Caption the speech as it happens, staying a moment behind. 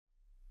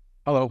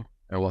Hello,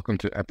 and welcome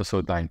to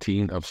episode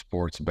 19 of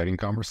Sports Betting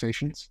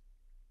Conversations.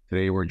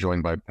 Today we're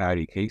joined by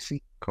Paddy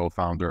Casey,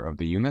 co-founder of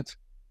The Unit,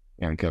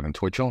 and Kevin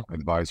Twitchell,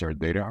 advisor at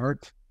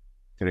DataArt.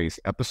 Today's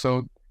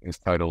episode is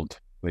titled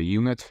The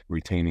Unit,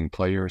 Retaining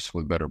Players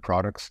with Better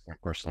Products and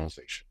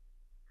Personalization.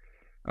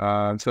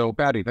 So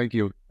Paddy, thank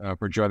you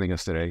for joining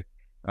us today.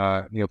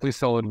 Please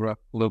tell a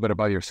little bit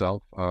about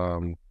yourself.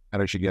 How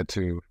did you get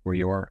to where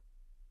you are?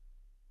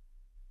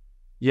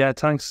 Yeah,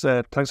 thanks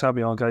for having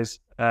me on, guys.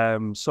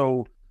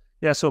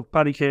 So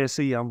Paddy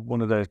Casey, I'm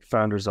one of the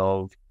founders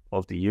of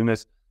The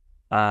Unit,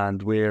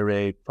 and we're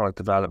a product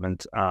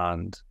development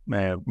and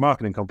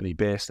marketing company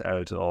based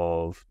out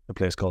of a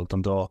place called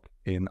Dundalk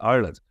in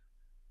Ireland.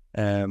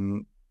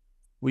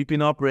 We've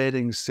been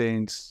operating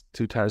since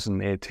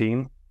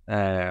 2018,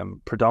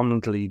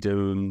 predominantly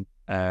doing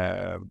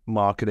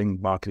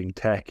marketing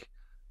tech,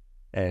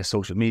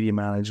 social media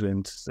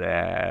management,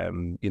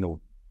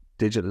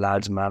 digital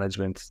ads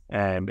management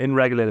in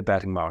regulated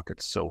betting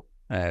markets. So,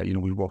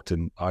 we worked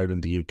in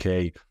Ireland, the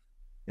UK,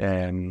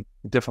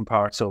 different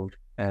parts of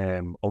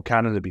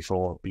Canada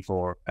before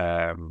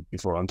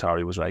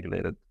Ontario was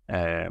regulated.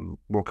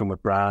 Working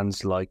with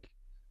brands like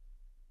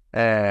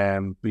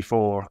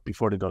before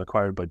they got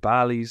acquired by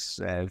Bally's,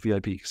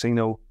 VIP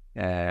Casino,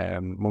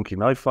 Monkey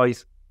Knife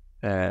Fight,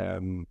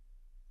 Pala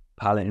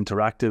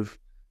Interactive.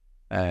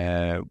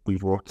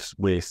 We've worked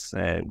with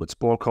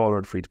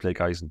Sportcaller, free-to-play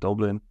guys in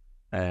Dublin.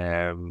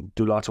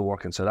 Do lots of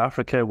work in South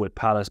Africa with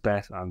Palace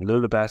Bet and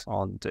Lulabet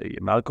on the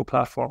Malco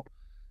platform.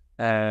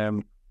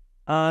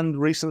 And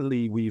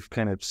recently we've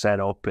kind of set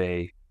up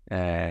a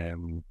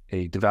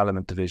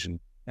development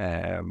division,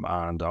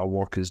 and our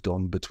work is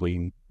done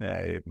between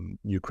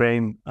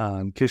Ukraine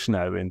and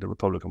Chisinau in the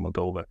Republic of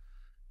Moldova.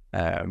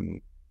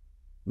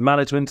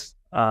 Management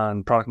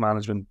and product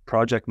management,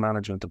 project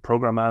management, and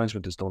program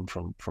management is done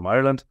from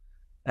Ireland.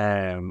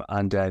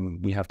 And then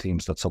we have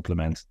teams that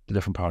supplement the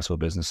different parts of our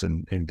business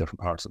in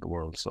different parts of the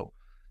world. So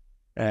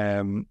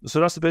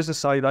that's the business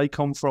side. I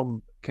come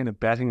from kind of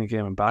betting and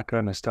gaming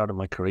background. I started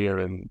my career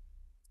in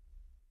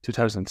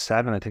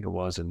 2007, I think it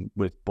was,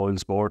 with Boyle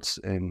Sports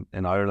in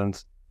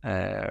Ireland.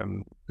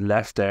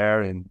 Left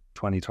there in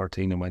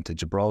 2013 and went to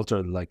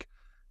Gibraltar, like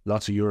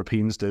lots of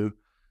Europeans do.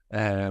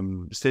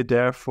 Stayed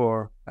there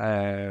for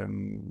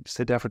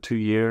 2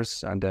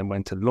 years, and then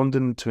went to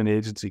London to an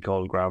agency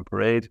called Grand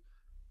Parade,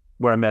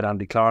 where I met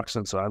Andy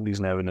Clarkson. So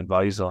Andy's now an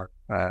advisor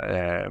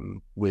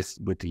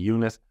with The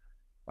Unit.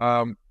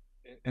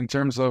 In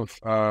terms of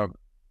kind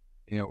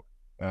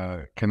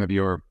of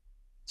your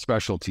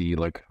specialty,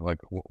 like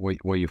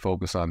what you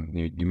focus on.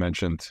 You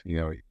mentioned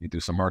you do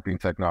some marketing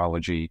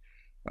technology.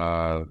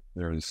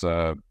 There's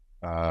kind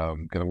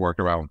of work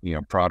around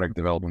product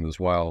development as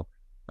well.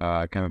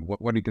 Kind of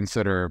what do you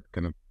consider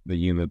kind of The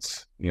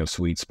Unit's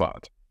sweet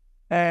spot?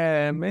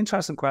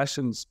 Interesting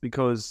questions,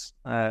 because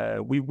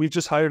we've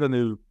just hired a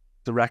new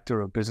director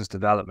of business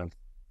development,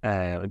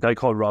 a guy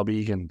called Rob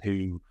Egan,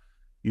 who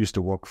used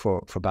to work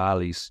for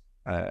Bally's,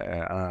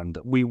 and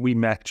we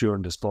met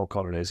during the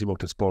Sportcaller days. He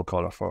worked at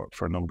Sportcaller for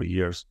a number of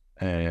years,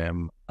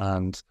 and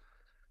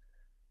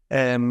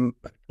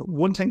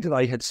one thing that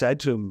I had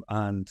said to him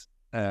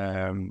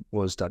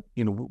was that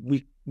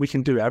we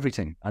can do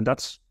everything, and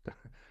that's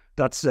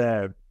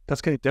kind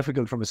of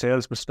difficult from a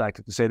sales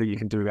perspective to say that you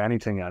can do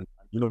anything, and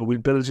we'll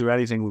build you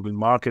anything, we will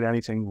market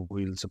anything,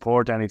 we'll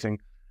support anything.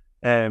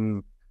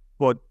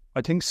 But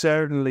I think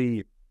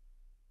certainly,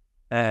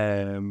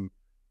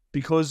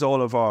 because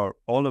all of our,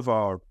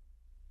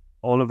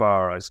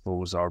 I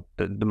suppose,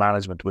 the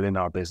management within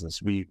our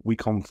business, we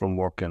come from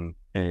working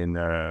in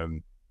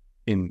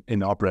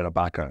operator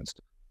backgrounds.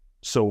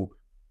 So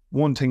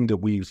one thing that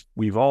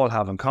we've all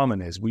have in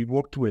common is we've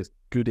worked with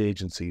good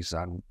agencies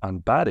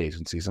and bad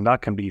agencies, and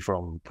that can be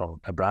from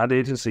a brand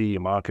agency, a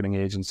marketing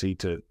agency,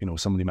 to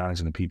somebody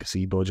managing a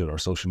PPC budget or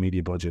social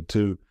media budget,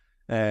 to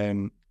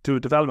a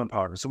development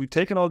partner. So we've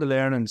taken all the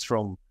learnings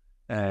from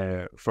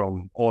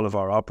all of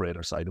our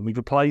operator side, and we've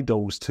applied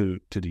those to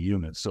The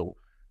Unit. So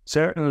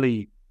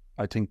certainly,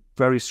 I think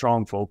very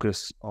strong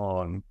focus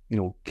on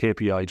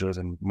KPI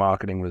driven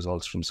marketing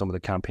results from some of the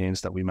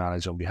campaigns that we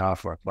manage on behalf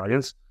of our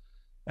clients.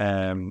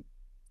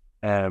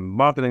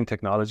 Marketing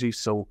technology,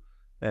 so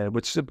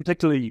which is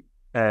particularly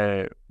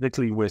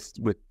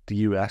with the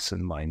US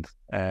in mind.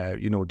 There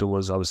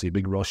was obviously a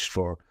big rush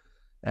for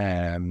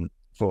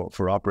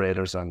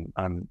operators and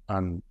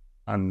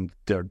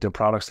their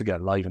products to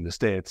get live in the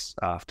States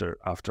after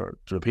the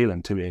repeal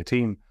in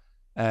 2018.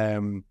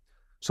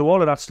 So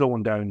all of that's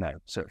slowing down now,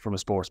 so from a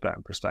sports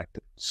betting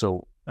perspective.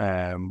 So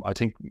I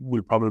think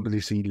we'll probably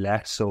see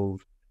less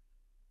of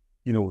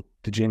the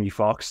Jamie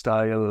Foxx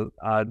style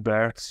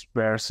adverts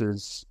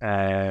versus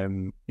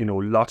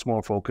lots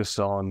more focus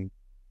on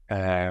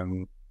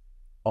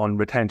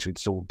retention.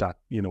 So that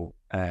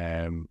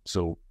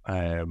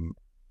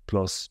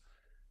plus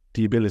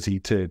the ability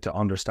to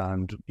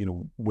understand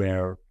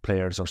where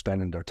players are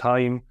spending their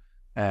time,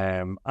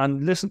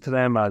 and listen to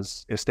them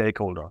as a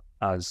stakeholder,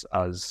 as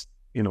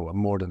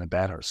more than a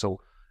bettor. So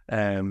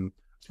I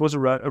suppose a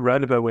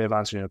roundabout way of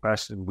answering your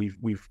question,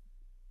 we've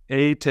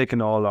A,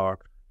 taking all our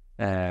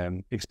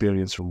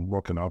experience from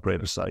working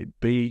operator side.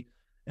 B,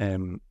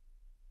 the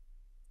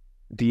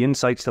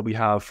insights that we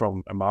have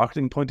from a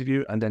marketing point of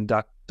view, and then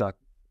that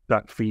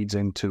feeds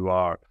into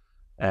our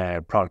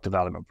product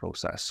development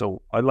process.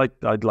 So I'd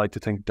like to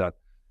think that,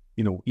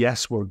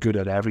 yes, we're good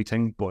at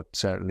everything, but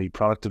certainly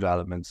product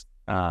development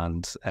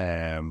and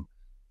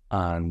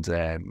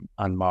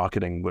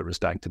marketing with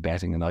respect to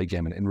betting and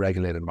iGaming in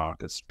regulated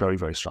markets, very,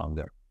 very strong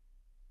there.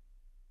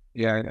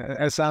 Yeah,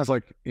 it sounds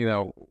like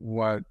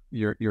what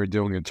you're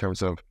doing in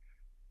terms of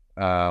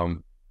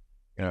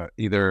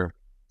either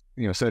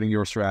setting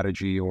your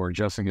strategy or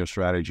adjusting your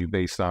strategy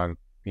based on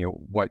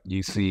what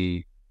you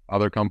see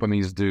other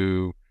companies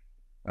do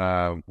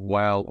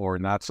well or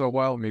not so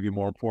well. Maybe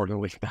more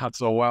importantly, not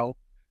so well,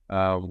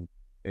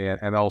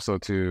 and also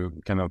to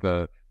kind of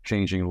the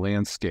changing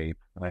landscape.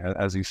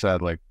 As you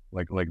said, like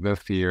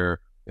this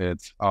year,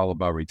 it's all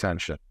about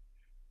retention.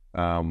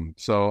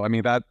 So I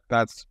mean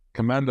that's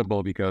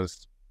commendable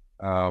because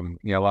a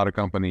lot of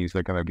companies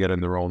that kind of get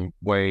in their own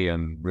way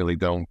and really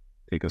don't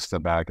take a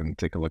step back and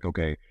take a look.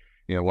 Okay,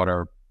 what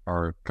are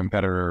our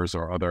competitors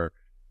or other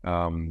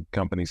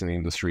companies in the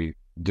industry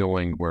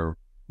doing where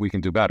we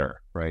can do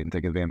better, right, and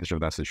take advantage of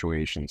that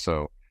situation.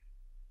 So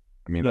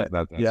I mean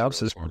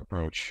that's a smart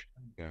approach.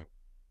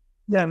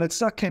 Yeah, and it's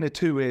that kind of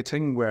two-way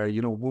thing where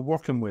we're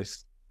working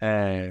with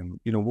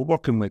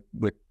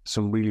with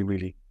some really,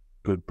 really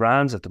good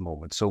brands at the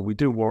moment. So we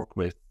do work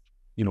with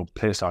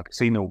PlayStar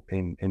Casino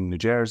in New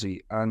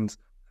Jersey, and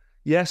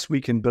yes, we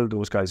can build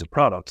those guys a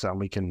product and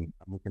we can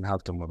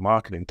help them with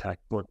marketing tech,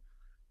 but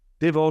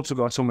they've also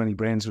got so many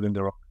brains within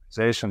their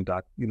organization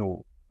that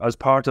as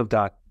part of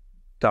that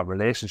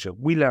relationship,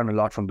 we learn a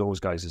lot from those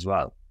guys as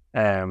well.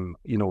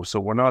 So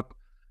we're not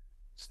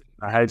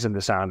our heads in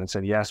the sand and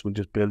saying, yes, we'll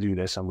just build you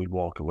this and we'll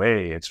walk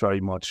away. It's very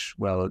much,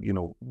 well,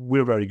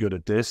 we're very good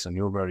at this and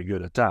you're very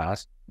good at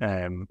that,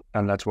 and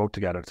let's work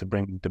together to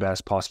bring the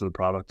best possible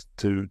product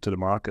to the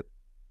market.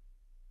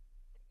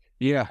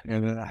 Yeah,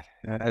 and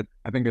I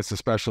think it's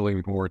especially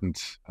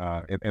important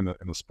in the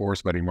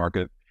sports betting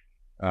market,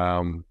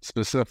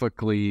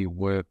 specifically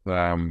with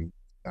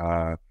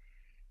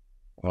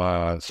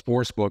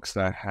sports books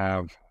that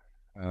have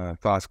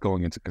thoughts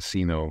going into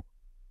casino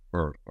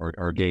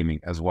or gaming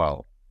as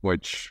well,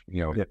 which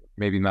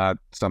maybe not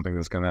something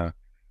that's going to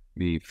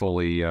be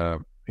fully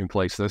in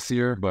place this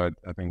year, but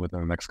I think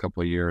within the next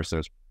couple of years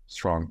there's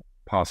strong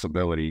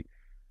possibility,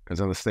 because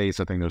in the States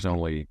I think there's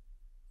only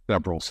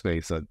several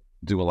states that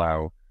do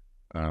allow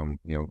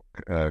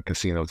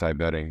casino type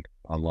betting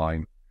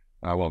online.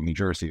 Well, New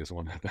Jersey is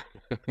one.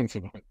 I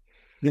think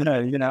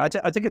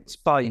it's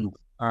fine,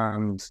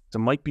 and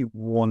there might be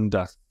one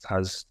that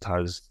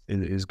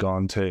is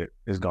gone to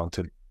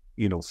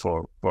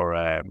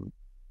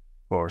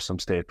for some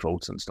state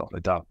roads and stuff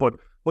like that. But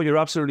you're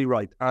absolutely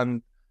right.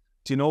 And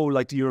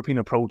like the European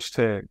approach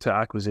to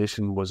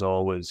acquisition was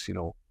always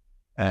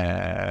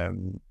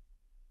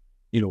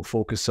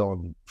focus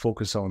on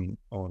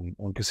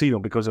casino,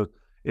 because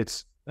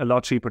it's a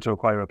lot cheaper to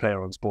acquire a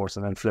player on sports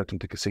and then flip them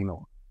to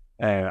casino.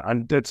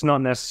 And it's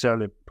not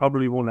necessarily,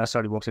 probably won't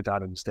necessarily work like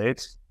that in the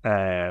States.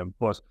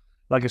 But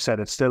like I said,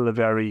 it's still a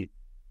very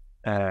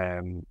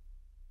young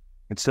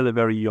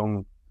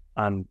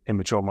and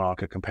immature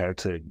market compared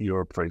to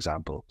Europe, for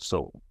example.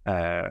 So,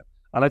 and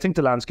I think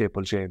the landscape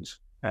will change,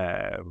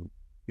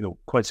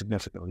 quite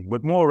significantly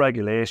with more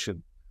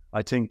regulation.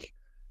 I think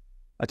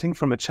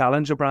from a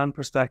challenger brand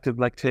perspective,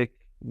 like take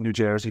New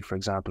Jersey, for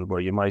example,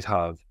 where you might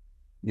have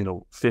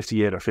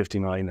 58 or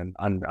 59,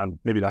 and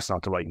maybe that's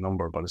not the right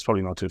number, but it's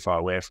probably not too far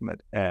away from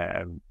it.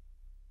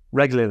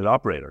 Regulated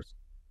operators.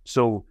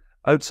 So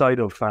outside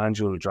of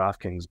FanDuel,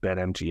 DraftKings,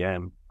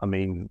 BetMGM, I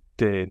mean,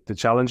 the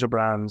challenger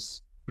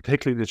brands,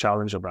 particularly the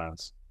challenger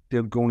brands,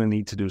 they're going to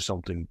need to do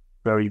something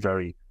very,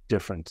 very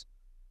different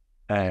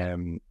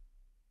to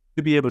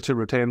be able to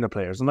retain their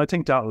players. And I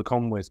think that will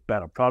come with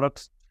better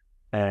products.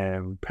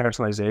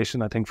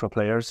 Personalization, I think, for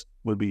players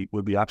will be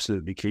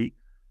absolutely key.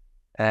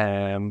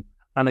 And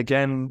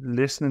again,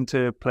 listening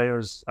to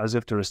players as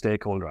if they're a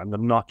stakeholder and they're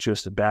not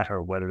just a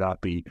bettor, whether that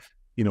be,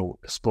 a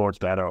sports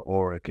bettor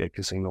or a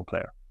casino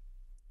player.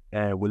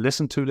 We'll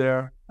listen to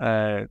their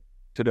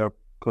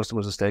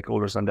customers and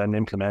stakeholders and then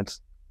implement,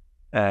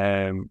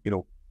 better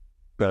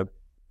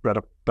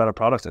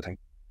products, I think.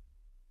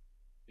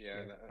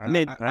 Yeah.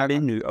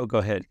 Go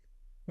ahead.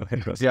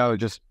 Yeah, I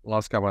just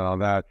lost comment on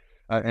that.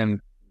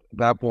 And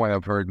that point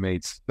I've heard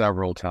made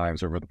several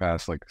times over the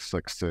past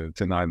 6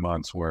 to 9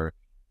 months, where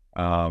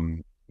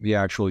the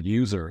actual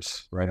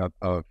users, right,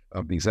 of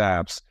these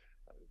apps,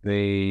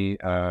 they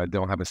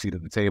don't have a seat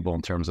at the table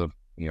in terms of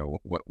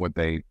what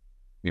they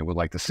would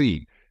like to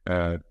see.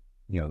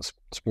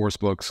 Sports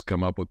books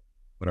come up with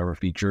whatever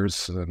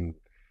features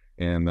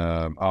and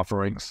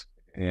offerings,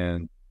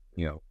 and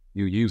you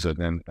use it,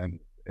 and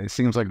it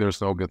seems like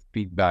there's no good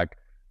feedback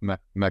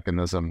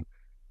mechanism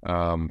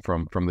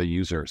from the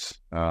users.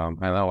 I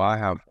know I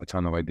have a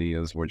ton of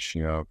ideas which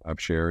I've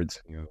shared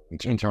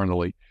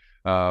internally,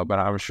 but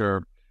I'm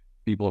sure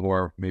people who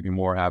are maybe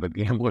more avid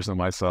gamblers than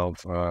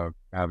myself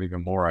have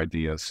even more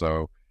ideas.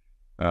 So,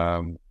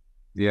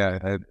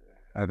 yeah,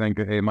 I think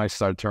it might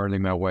start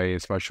turning that way,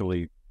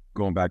 especially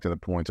going back to the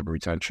point of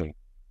retention.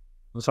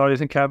 I'm sorry, I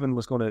think Kevin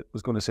was going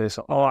to say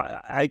something. Oh,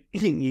 I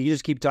think you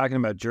just keep talking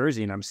about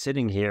Jersey, and I'm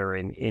sitting here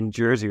in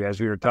Jersey as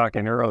we were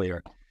talking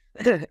earlier.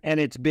 And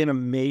it's been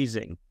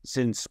amazing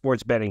since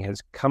sports betting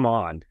has come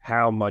on,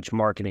 how much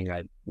marketing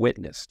I've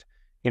witnessed.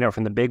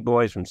 From the big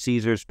boys, from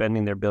Caesars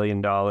spending their $1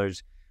 billion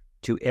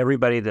to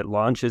everybody that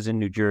launches in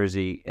New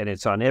Jersey, and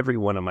it's on every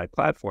one of my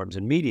platforms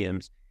and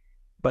mediums.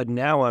 But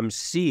now I'm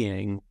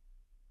seeing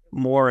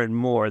more and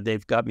more,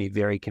 they've got me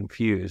very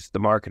confused, the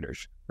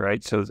marketers,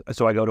 right? So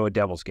I go to a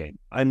Devils game.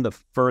 I'm the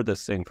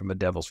furthest thing from a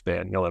Devils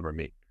fan you'll ever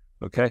meet,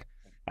 okay?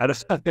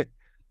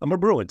 I'm a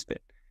Bruins fan,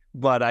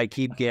 but I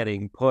keep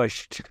getting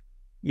pushed,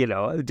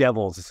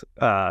 Devils,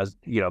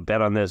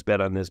 bet on this,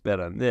 bet on this, bet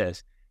on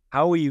this.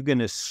 How are you going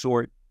to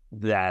sort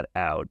that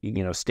out,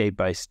 state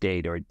by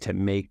state, or to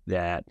make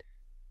that,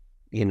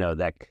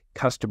 that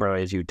customer,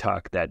 as you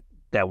talk, that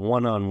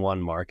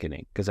one-on-one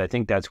marketing? Because I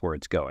think that's where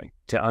it's going,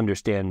 to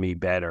understand me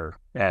better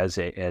as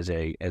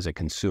a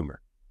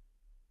consumer.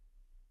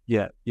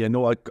 Yeah,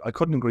 no, I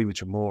couldn't agree with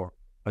you more.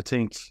 I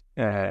think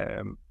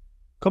a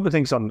couple of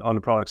things on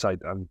the product side,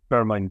 and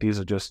bear in mind these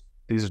are just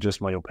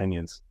my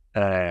opinions.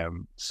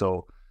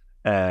 So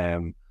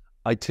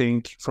I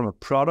think from a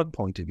product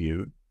point of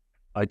view,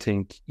 I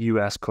think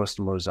US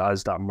customers,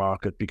 as that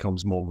market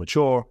becomes more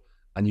mature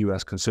and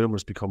US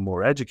consumers become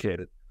more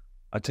educated,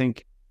 I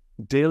think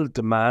they'll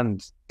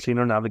demand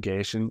cleaner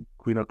navigation,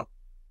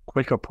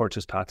 quicker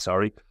purchase path,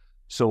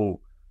 So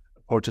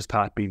purchase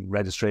path being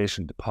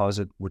registration,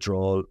 deposit,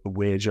 withdrawal, a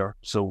wager.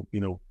 So,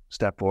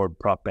 step forward,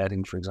 prop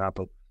betting, for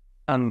example.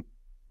 And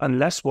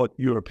less what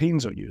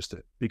Europeans are used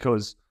to,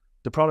 because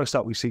the products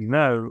that we see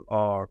now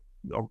are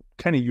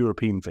kind of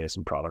European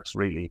facing products,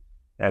 really.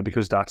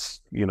 Because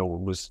that's,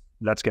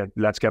 let's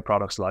get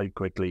products live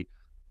quickly.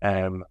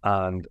 And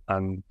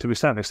to a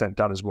certain extent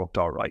that has worked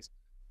all right.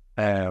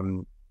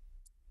 And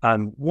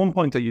one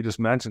point that you just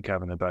mentioned,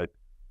 Kevin, about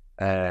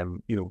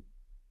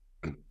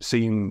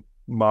seeing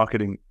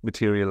marketing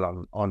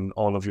material on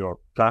all of your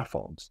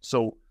platforms.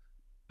 So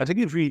I think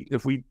if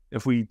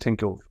we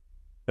think of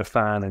a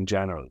fan in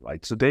general,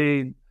 right? So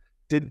they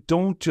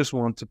don't just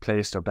want to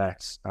place their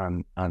bets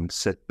and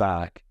sit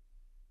back.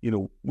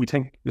 We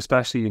think,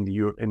 especially in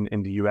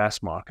the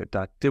US market,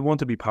 that they want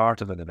to be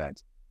part of an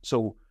event.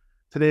 So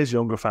today's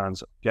younger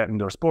fans getting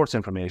their sports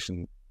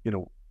information,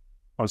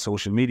 on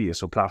social media,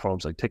 so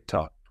platforms like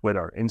TikTok,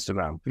 Twitter,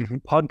 Instagram,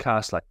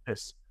 podcasts like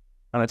this.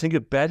 And I think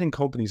if betting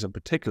companies in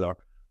particular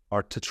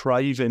are to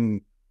thrive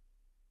in,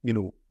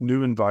 new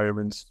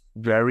environments,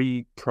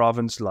 very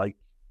province-like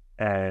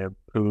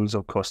pools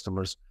of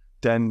customers,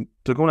 then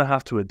they're going to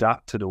have to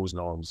adapt to those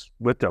norms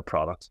with their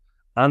products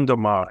and their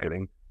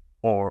marketing,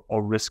 or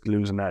risk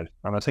losing out.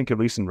 And I think a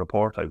recent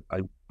report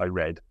I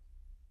read,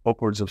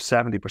 upwards of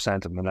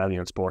 70% of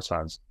millennial sports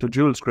fans, they're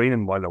dual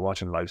screening while they're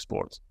watching live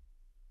sports.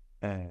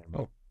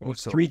 So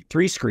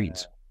three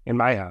screens in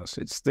my house.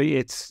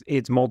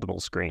 It's multiple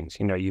screens.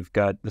 You've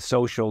got the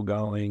social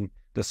going,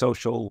 the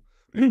social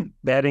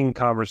betting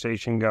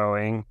conversation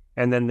going,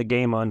 and then the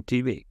game on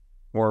TV,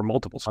 or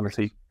multiple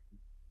screens.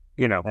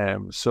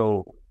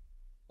 So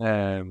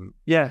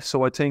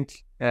I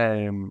think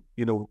a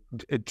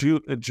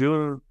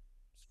dual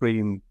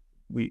screen.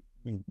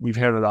 We've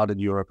heard a lot in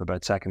Europe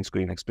about second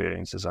screen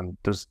experiences, and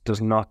there's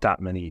not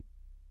that many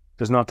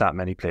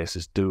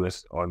places do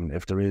it, or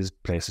if there is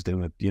places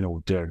doing it,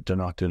 they're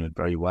not doing it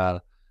very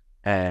well.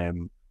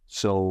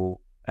 So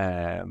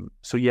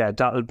yeah,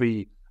 that'll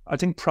be, I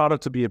think,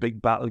 product to be a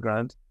big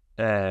battleground.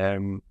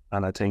 And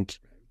I think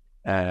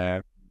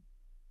and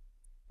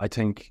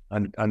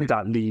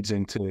that leads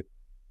into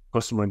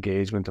customer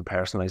engagement and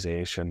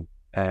personalization.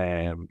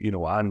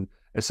 And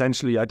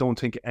essentially, I don't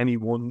think any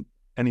one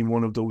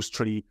of those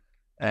three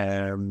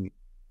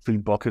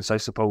buckets, I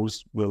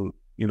suppose, will,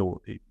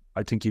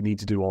 I think you need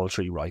to do all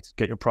three right.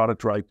 Get your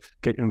product right,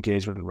 get your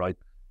engagement right,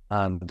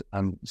 and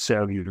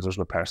serve users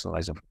with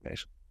personalized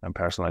information and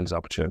personalized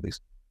opportunities.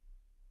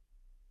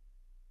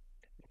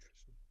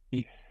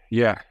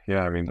 Yeah.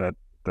 I mean,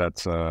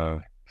 that's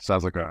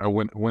sounds like a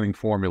winning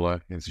formula.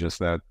 It's just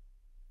that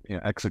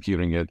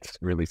executing it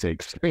really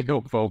takes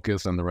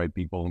focus and the right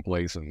people in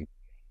place, and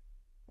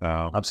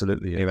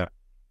absolutely, yeah.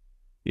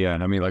 Yeah,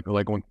 and I mean, like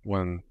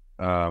when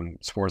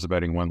sports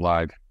betting went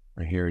live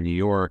here in New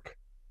York,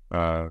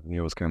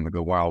 it was kind of like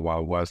the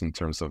wild west in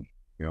terms of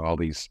all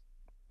these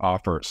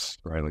offers,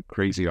 right? Like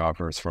crazy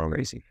offers from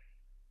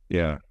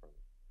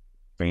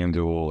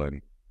FanDuel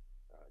and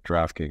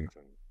DraftKings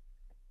and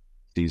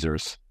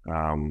Caesars.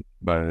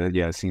 But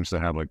it seems to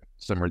have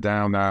simmered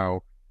down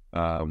now.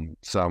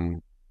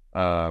 Some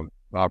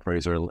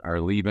operators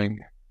are leaving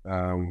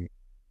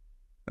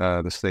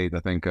the state. I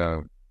think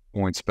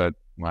PointsBet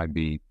might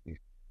be.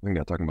 I think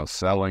they're talking about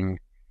selling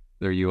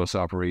their U.S.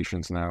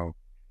 operations now,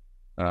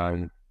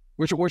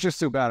 which is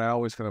too bad. I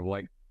always kind of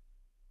like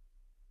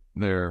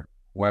their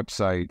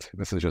website.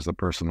 This is just a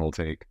personal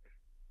take,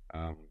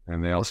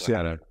 and they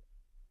also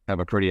have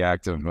a pretty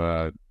active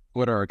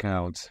Twitter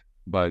account,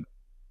 but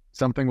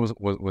something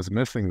was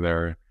missing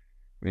there.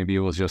 Maybe it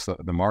was just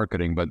the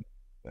marketing, but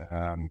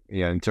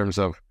in terms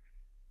of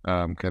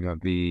kind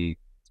of the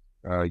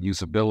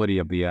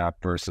usability of the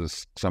app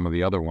versus some of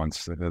the other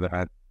ones, I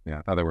thought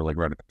they were like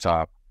right at the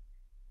top.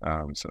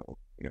 So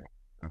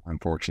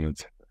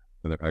unfortunate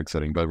that they're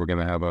exiting, but we're going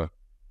to have a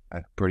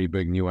pretty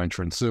big new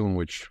entrant soon,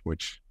 which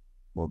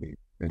will be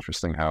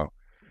interesting how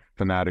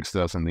Fanatics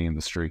does in the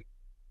industry.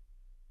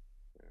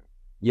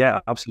 Yeah,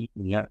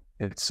 absolutely. Yeah,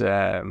 it's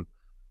and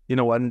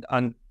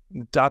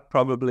that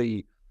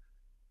probably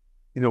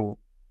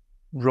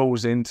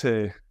rose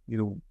into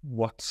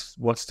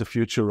what's the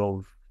future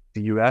of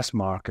the US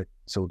market,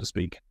 so to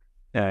speak.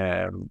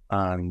 And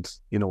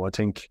I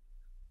think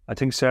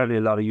certainly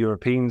a lot of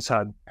Europeans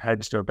had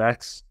hedged their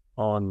bets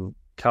on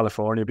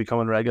California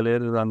becoming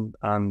regulated, and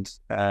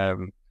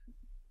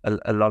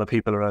a lot of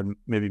people around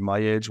maybe my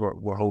age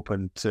were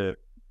hoping to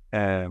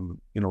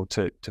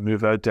to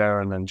move out there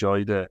and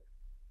enjoy the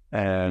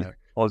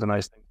all the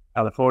nice things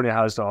California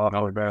has to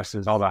offer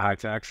versus all the high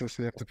taxes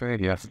you have to pay.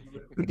 Yes.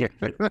 Yeah.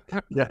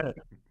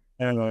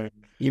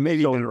 You may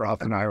be better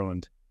off in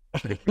Ireland.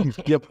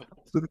 Yep.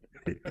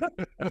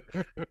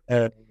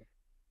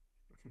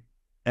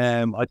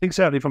 I think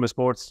certainly from a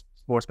sports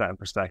betting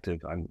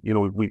perspective, and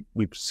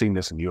we've seen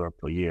this in Europe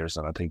for years,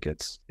 and I think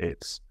it's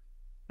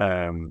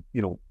a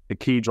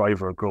key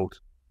driver of growth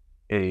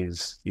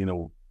is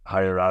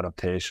higher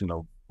adaptation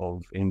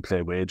of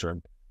in-play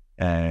wagering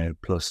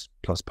plus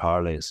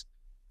parlays.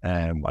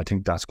 I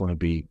think that's going to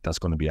be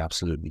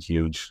absolutely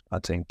huge. I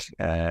think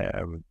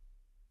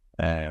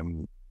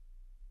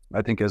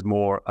as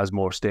more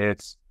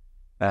states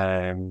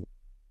become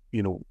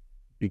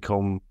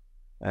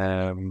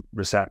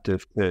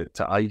receptive to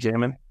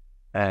iGaming,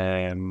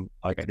 I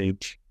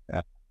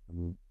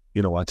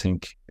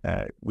think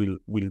we'll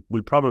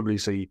probably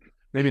see,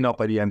 maybe not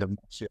by the end of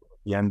next year, but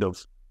the end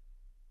of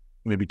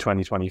maybe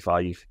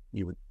 2025,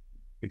 you would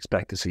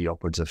expect to see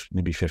upwards of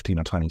maybe 15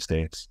 or 20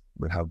 states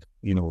would have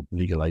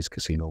legalized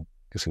casinos.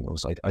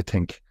 I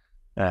think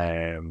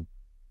so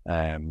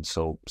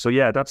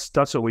yeah, that's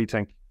what we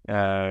think.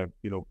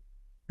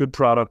 Good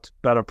product,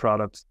 better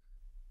product,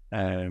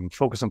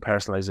 focus on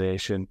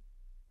personalization,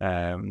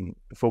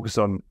 focus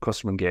on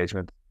customer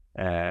engagement,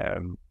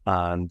 and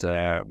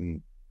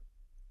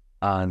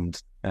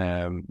that's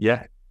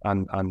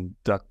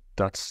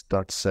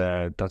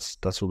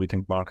where we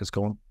think market's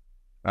going.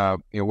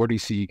 Where do you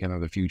see kind of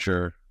the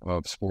future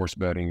of sports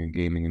betting and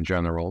gaming in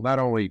general, not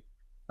only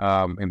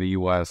in the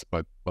US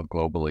but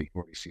globally?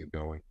 Where do you see it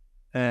going?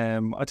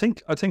 I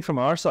think from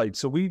our side,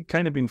 so we've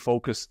kind of been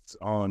focused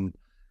on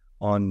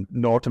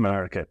North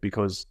America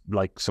because,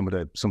 like some of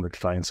the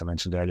clients I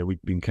mentioned earlier,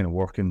 we've been kind of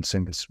working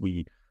since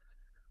we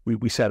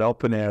set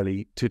up in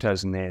early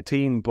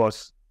 2018.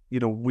 But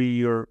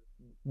we're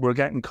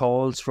getting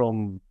calls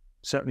from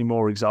certainly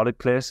more exotic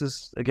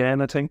places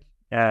again. I think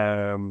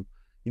Latin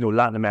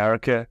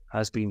America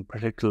has been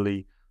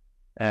particularly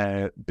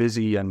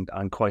busy and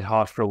quite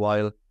hot for a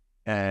while.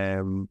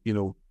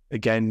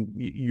 Again,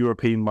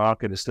 European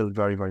market is still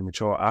very, very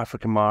mature.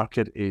 African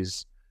market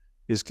is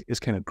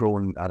kind of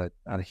growing at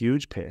a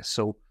huge pace.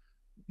 So,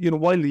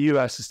 while the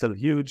US is still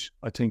huge,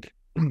 I think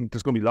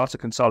there's going to be lots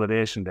of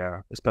consolidation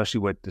there,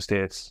 especially with the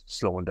states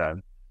slowing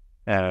down.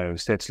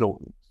 States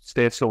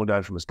slowing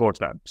down from a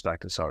sports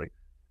perspective. Sorry.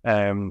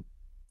 And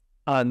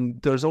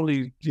there's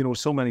only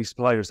so many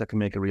suppliers that can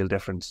make a real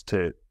difference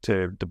to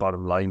the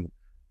bottom line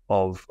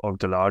of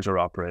the larger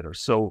operators.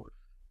 So,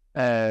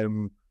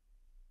 in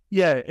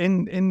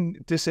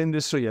this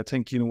industry, I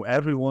think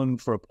everyone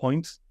for a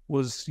point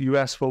was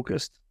US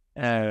focused.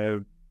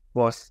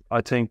 But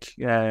I think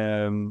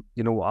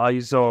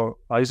eyes are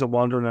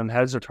wandering and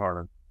heads are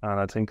turning, and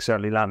I think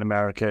certainly Latin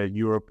America,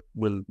 Europe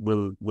will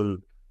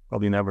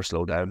probably never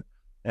slow down,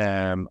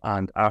 and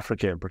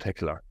Africa in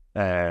particular.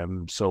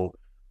 So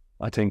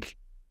I think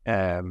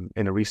in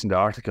a recent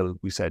article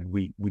we said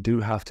we do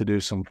have to do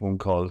some phone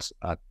calls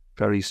at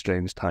very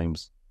strange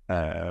times,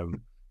 and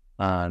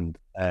we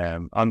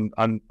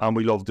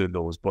love doing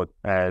those. But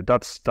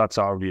that's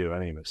our view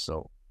anyway.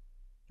 So.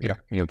 Yeah,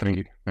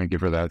 thank you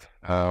for that.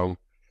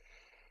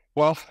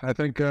 Well, I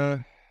think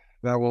that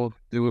will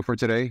do it for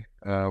today.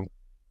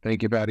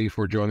 Thank you, Paddy,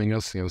 for joining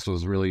us. This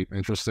was really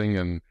interesting,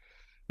 and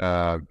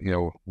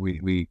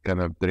we kind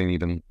of didn't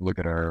even look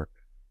at our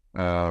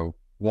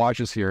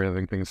watches here. I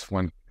think things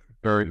went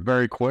very,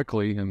 very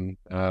quickly, and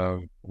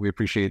we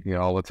appreciate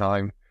all the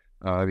time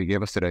you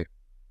gave us today.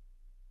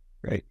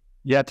 Great.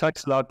 Yeah,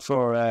 thanks a lot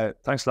for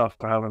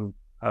having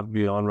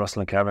me on,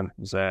 Russell and Kevin. It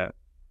was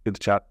good to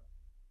chat.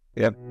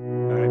 Yep. All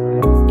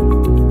right.